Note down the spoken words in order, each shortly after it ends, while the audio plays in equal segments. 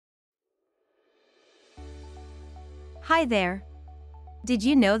Hi there. Did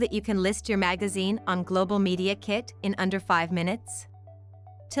you know that you can list your magazine on Global Media Kit in under 5 minutes?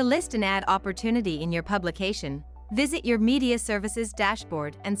 To list an ad opportunity in your publication, visit your Media Services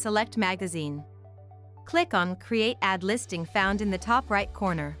dashboard and select Magazine. Click on Create Ad Listing found in the top right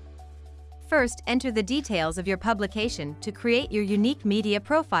corner. First, enter the details of your publication to create your unique media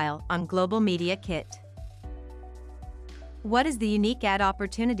profile on Global Media Kit. What is the unique ad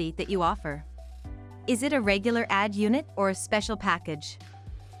opportunity that you offer? Is it a regular ad unit or a special package?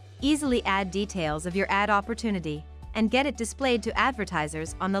 Easily add details of your ad opportunity and get it displayed to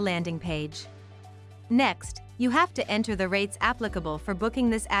advertisers on the landing page. Next, you have to enter the rates applicable for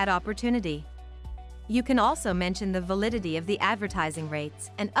booking this ad opportunity. You can also mention the validity of the advertising rates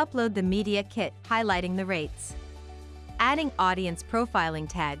and upload the media kit highlighting the rates. Adding audience profiling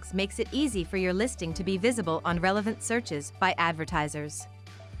tags makes it easy for your listing to be visible on relevant searches by advertisers.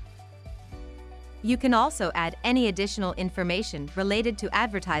 You can also add any additional information related to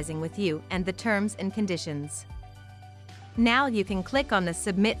advertising with you and the terms and conditions. Now you can click on the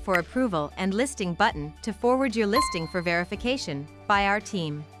Submit for Approval and Listing button to forward your listing for verification by our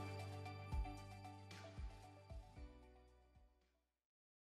team.